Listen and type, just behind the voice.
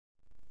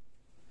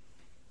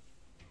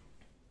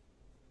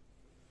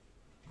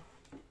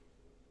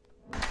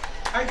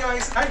Hi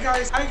guys,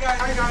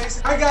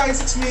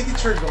 it's me,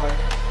 Teacher Gon.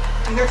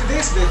 In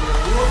today's video,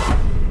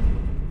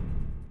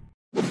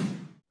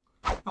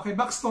 okay,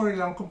 backstory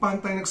lang kung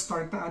paano tayo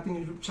nag-start ng ating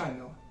YouTube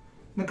channel.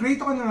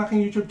 Nag-create ako ng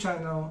aking YouTube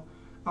channel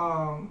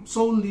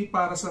solely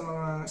para sa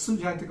mga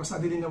estudyante ko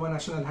sa Adilinawa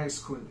National High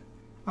School.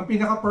 Ang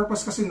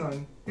pinaka-purpose kasi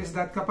nun is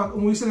that kapag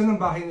umuwi sila ng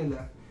bahay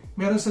nila,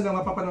 meron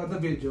silang mapapanood na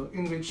video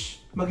in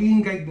which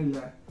magiging guide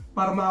nila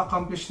para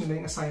ma-accomplish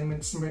nila yung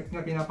assignments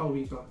na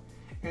pinapauwi ko.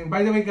 And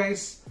by the way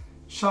guys,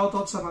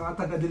 shoutout sa mga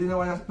taga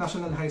Adilinawa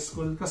National High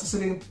School kasi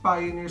sila yung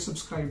pioneer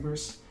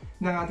subscribers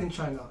ng ating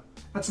channel.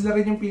 At sila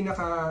rin yung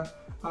pinaka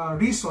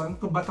reason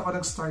kung ba't ako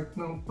nag-start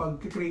ng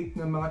pag-create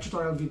ng mga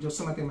tutorial videos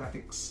sa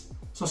mathematics.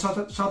 So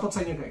shoutout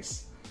sa inyo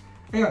guys.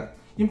 Ayun,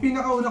 yung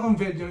pinakauna kong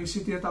video is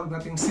yung tinatawag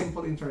nating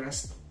simple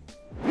interest.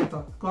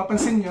 Ito, kung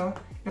mapansin nyo,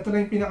 ito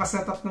na yung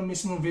pinaka-setup ng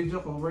mismong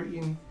video ko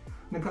wherein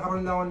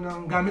nagkakaroon lang ako ng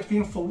gamit ko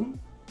yung phone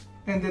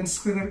and then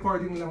screen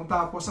recording lang,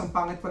 tapos ang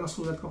pangit pa ng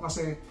sulat ko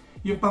kasi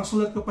yung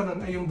pangsulat ko pa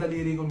nun ay yung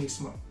daliri ko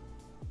mismo.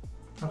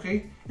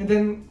 Okay? And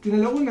then,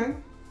 kinalaunan,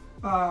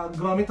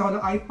 gumamit ako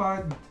ng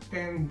iPad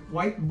and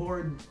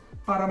whiteboard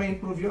para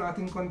ma-improve yung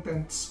ating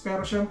contents.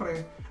 Pero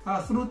syempre,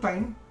 through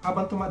time,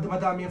 habang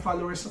dumadami yung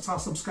followers at saka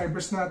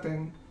subscribers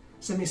natin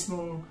sa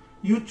mismong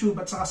YouTube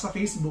at saka sa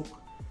Facebook,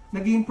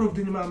 nag-improve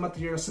din yung mga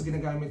materials na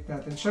ginagamit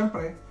natin.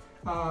 Syempre,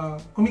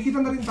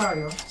 kumikita na rin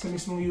tayo sa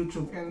mismong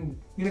YouTube and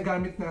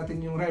ginagamit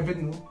natin yung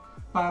revenue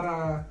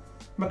para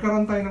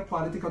magkaroon tayo ng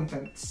quality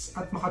contents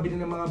at makabili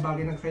ng mga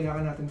bagay na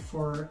kailangan natin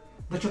for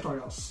the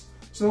tutorials.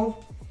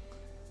 So,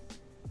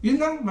 yun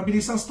lang,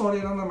 mabilis ang story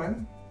lang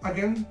naman.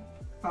 Again,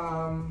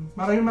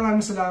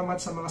 maraming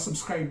salamat sa mga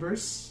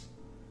subscribers,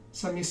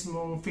 sa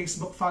mismong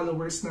Facebook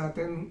followers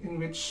natin in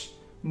which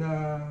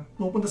na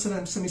pupunta sila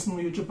sa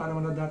mismong YouTube para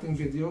manood natin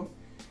video.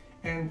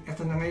 And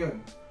eto na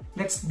ngayon,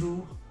 let's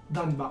do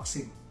the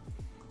unboxing.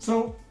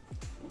 So,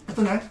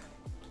 eto na,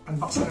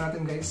 unboxing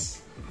natin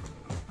guys.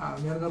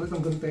 Meron na rin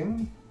itong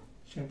gunting.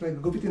 Siyempre,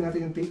 gugupitin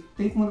natin yung tape.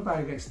 Tape muna tayo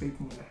guys, tape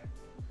muna.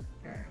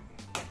 Yan.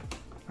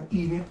 Ang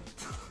init.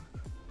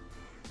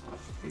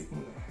 Tape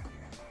muna.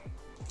 Yan.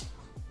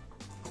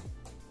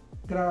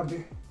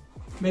 Grabe.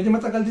 Medyo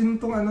matagal din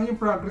itong yung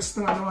progress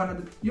ng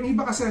 100. Yung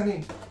iba kasi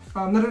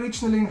nare-reach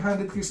nila yung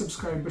 100k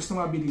subscribers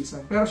na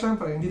mabilisan. Pero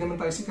siyempre, hindi naman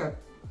tayo sikat.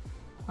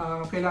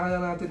 Kailangan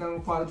na natin ng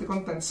quality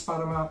contents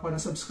para makakuha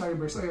ng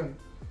subscribers. Ayun.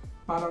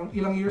 Parang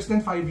ilang years din,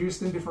 5 years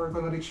din before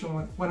ko na-reach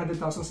yung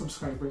 100,000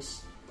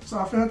 subscribers. So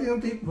after natin yung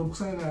tape,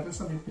 bubuksan na natin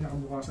sa may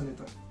pinakabukasan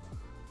nito.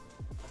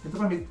 Ito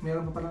pa,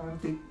 meron pa palang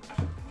tape.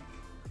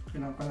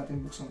 Kailangan pa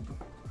natin buksan ito.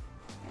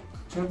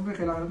 Siyempre,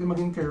 kailangan natin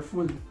maging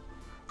careful.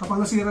 Kapag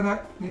nasira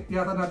na,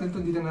 yata natin ito,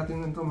 hindi na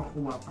natin ito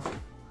makukuha pa.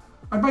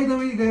 By the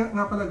way,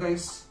 nga pala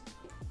guys,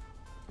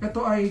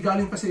 ito ay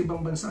galing pa sa ibang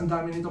bansa. Ang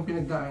dami nitong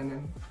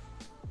pinagdaanan.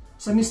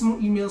 Sa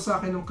mismong email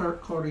sa akin ng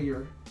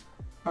courier,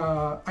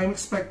 I'm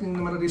expecting na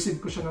ma-receive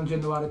ko siya ng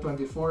January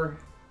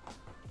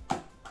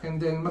 24.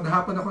 And then,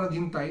 maghapon ako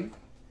naghintay.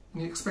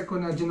 Ni-expect ko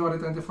na January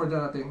 24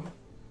 darating.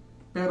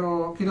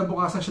 Pero,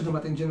 kinabukasan siya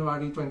dumating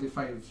January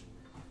 25.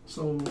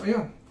 So,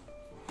 ayun.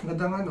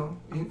 Magandang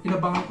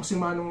inabangan ko si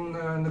Manong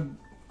na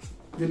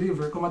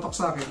nag-deliver. Kumatok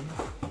sa akin.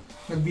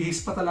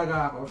 Nagbihis pa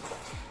talaga ako.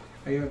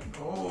 Ayun.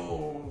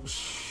 Oh,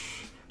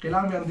 shh.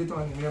 Kailangan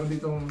meron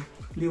ditong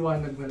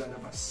liwanag na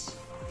lalabas.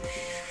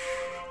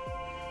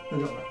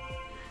 Dalawa.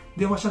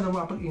 Di mo siya na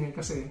makapag-ingay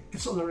kasi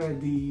it's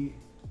already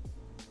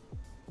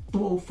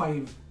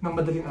 2:05 ng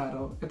madaling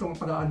araw. Itong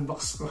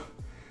pag-unbox ko.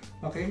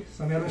 Okay?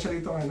 So, meron siya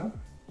dito ano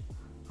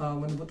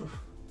ba to?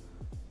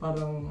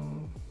 Parang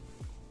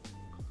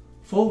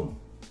foam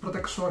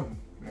protection.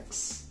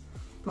 Next.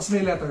 Tapos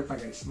may letter pa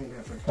guys. May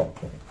letter.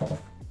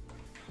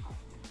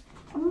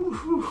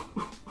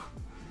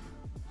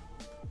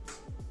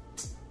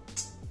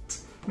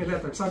 May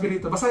letter. Sabi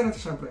rito. Basahin natin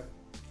syempre.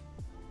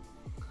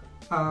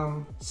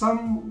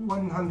 Some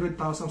 100,000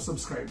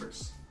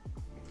 subscribers.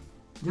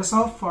 Just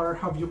how far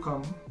have you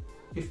come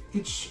if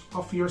each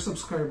of your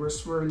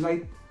subscribers were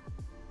light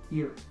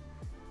year?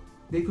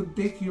 They could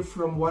take you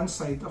from one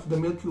side of the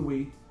Milky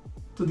Way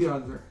to the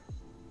other.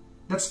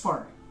 That's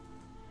far.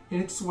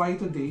 And it's why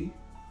today,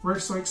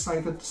 we're so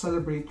excited to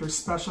celebrate your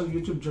special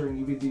YouTube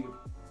journey with you.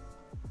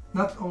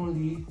 Not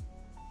only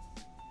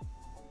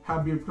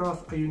have you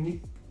brought a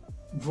unique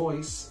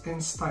voice and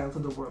style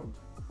to the world,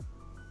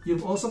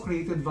 you've also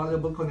created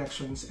valuable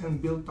connections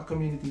and built a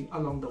community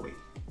along the way.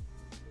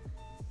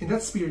 In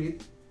that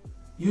spirit,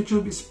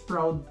 YouTube is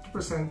proud to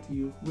present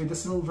you with the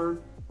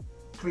Silver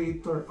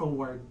Creator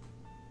Award,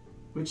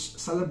 which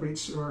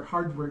celebrates your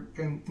hard work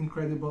and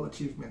incredible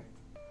achievement.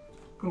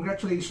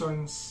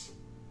 Congratulations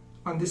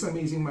on this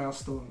amazing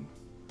milestone,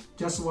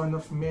 just one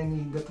of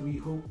many that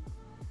we hope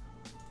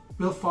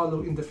will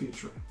follow in the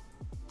future.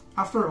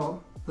 After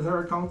all, there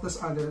are countless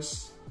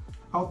others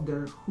out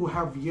there who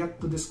have yet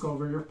to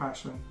discover your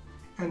passion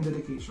and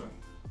dedication.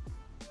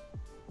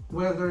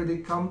 Whether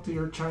they come to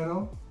your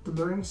channel to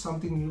learn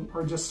something new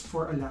or just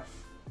for a laugh,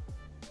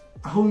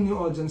 a whole new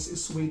audience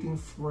is waiting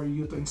for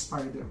you to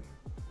inspire them.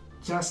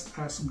 just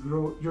as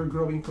your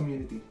growing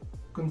community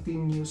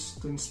continues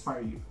to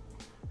inspire you.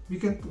 We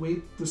can't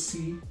wait to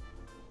see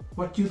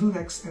what you do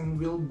next, and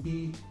we'll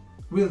be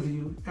with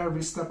you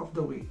every step of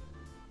the way.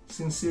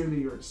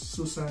 Sincerely yours,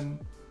 Susan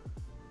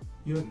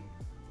Yun,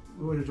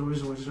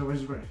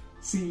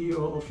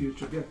 CEO of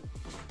YouTube. Yan.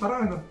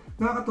 Parang ano,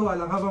 nakakatuwa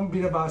lang habang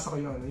binabasa ko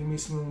yung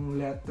mismong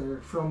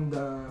letter from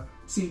the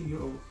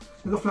CEO.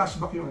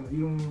 Nag-flashback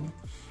yung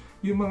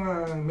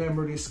mga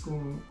memories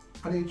kung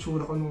ano yung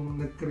tsura ko nung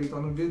nag-create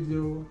ako ng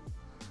video,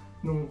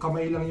 nung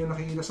kamay lang yung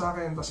nakikita sa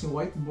akin, tapos yung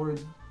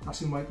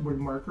whiteboard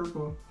marker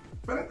ko.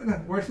 Parang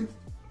worth it.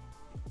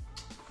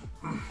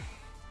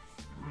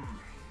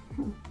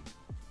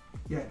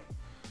 Yan.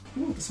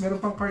 Tapos meron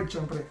pang card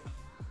syempre.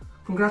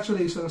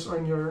 Congratulations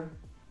on your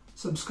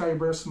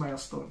subscribers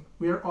milestone.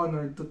 We are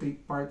honored to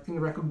take part in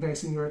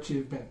recognizing your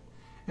achievement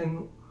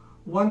and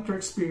want to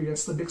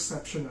experience the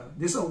exceptional.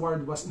 This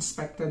award was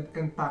inspected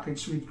and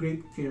packaged with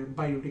great care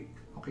by Rick.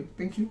 Okay,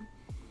 thank you.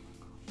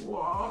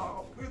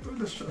 Wow, ito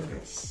na siya,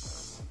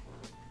 guys.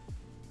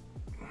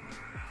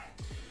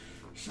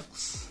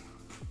 Shucks.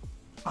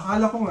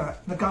 Akala ko nga,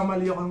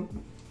 nagkamali akong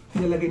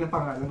nilagay na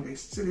pangalan,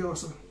 guys.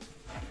 Seryoso.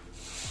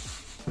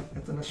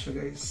 Ito na siya,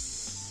 guys.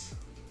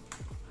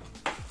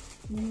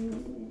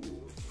 Ooh,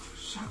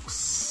 shucks.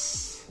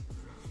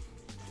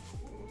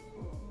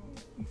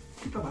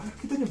 Kita ba?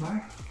 Kita niyo ba?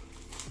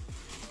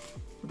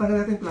 Matanggal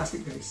natin yung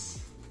plastic,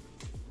 guys.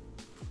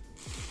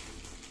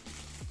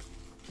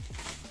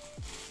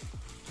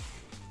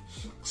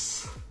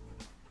 Shucks.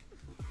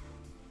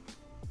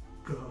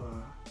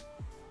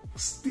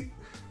 Stick.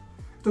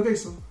 Ito,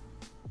 guys, oh.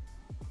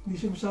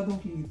 Hindi siya masyadong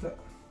kita.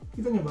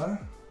 Kita niyo ba?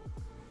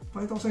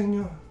 Pakita ko sa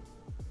inyo.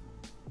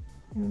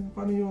 Yan,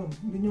 paano yun?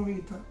 Hindi nyo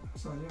kita.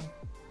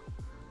 Sayang.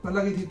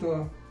 Nalagay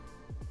dito,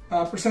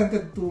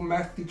 presented to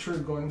math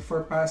teacher Gon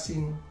for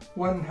passing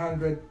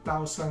 100,000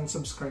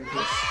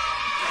 subscribers.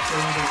 So,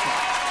 yung dito.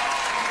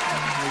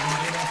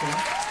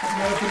 At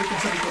meron ko rito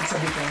sa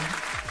likod-sabitan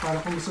para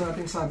kung gusto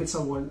natin sabit sa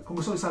wall. Kung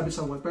gusto isabit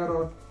sa wall.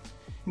 Pero,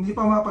 hindi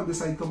pa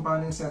mapag-decide kung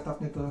paano yung setup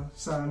nito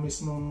sa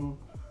mismong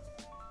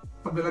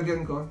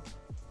paglalagyan ko.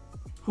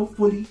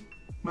 Hopefully,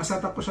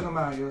 ma-setup ko siya na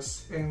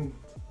maayos. And,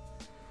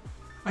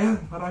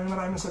 ayun,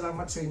 maraming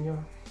salamat sa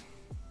inyo.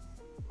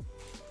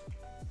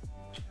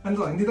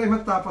 Ano, hindi tayo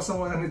matapos sa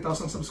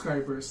 100,000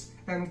 subscribers.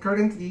 And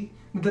currently,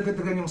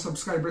 nadagdagan yung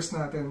subscribers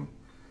natin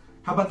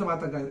habang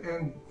tumatagal.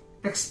 And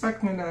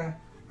expect nyo na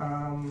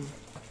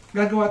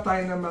gagawa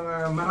tayo ng mga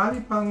marami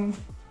pang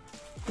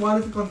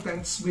quality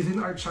contents within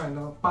our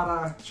channel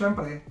para,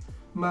 syempre,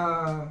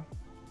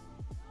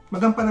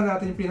 magampanan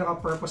natin yung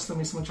pinaka-purpose ng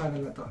mismo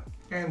channel na to.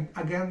 And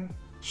again,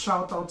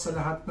 shoutout sa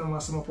lahat ng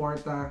mga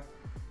sumuporta,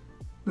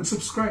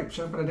 nag-subscribe,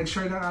 syempre,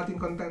 nag-share ng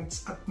ating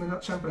contents at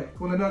syempre,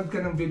 kung nanood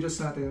ka ng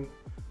videos natin,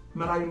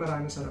 maraming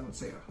salamat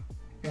sa iyo.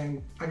 And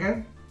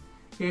again,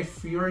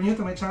 if you're new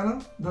to my channel,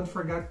 don't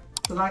forget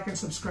to like and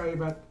subscribe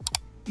at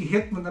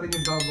i-hit mo na rin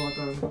yung bell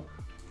button.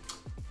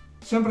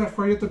 Syempre,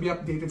 for you to be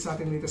updated sa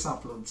ating latest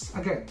uploads.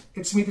 Again,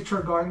 it's me,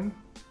 Teacher Gon.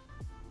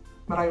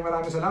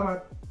 Maraming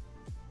salamat.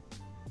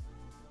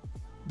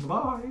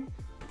 Bye!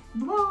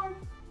 Bye!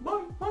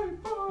 Bye! Bye!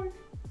 Bye!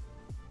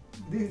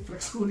 Hindi,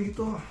 flex ko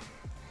dito.